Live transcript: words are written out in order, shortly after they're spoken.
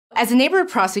As a neighborhood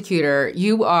prosecutor,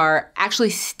 you are actually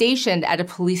stationed at a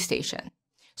police station.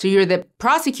 So you're the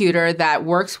prosecutor that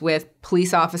works with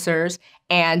police officers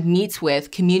and meets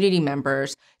with community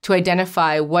members to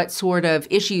identify what sort of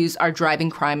issues are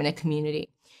driving crime in a community.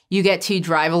 You get to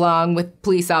drive along with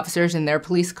police officers in their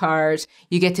police cars.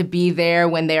 You get to be there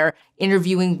when they're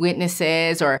interviewing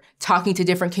witnesses or talking to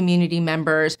different community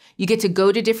members. You get to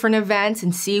go to different events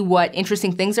and see what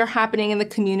interesting things are happening in the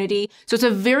community. So it's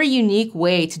a very unique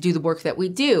way to do the work that we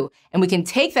do. And we can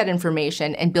take that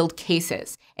information and build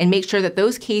cases and make sure that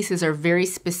those cases are very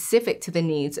specific to the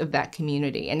needs of that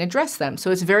community and address them.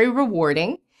 So it's very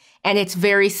rewarding. And it's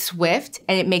very swift,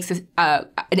 and it makes an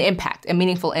impact, a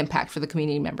meaningful impact for the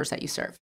community members that you serve.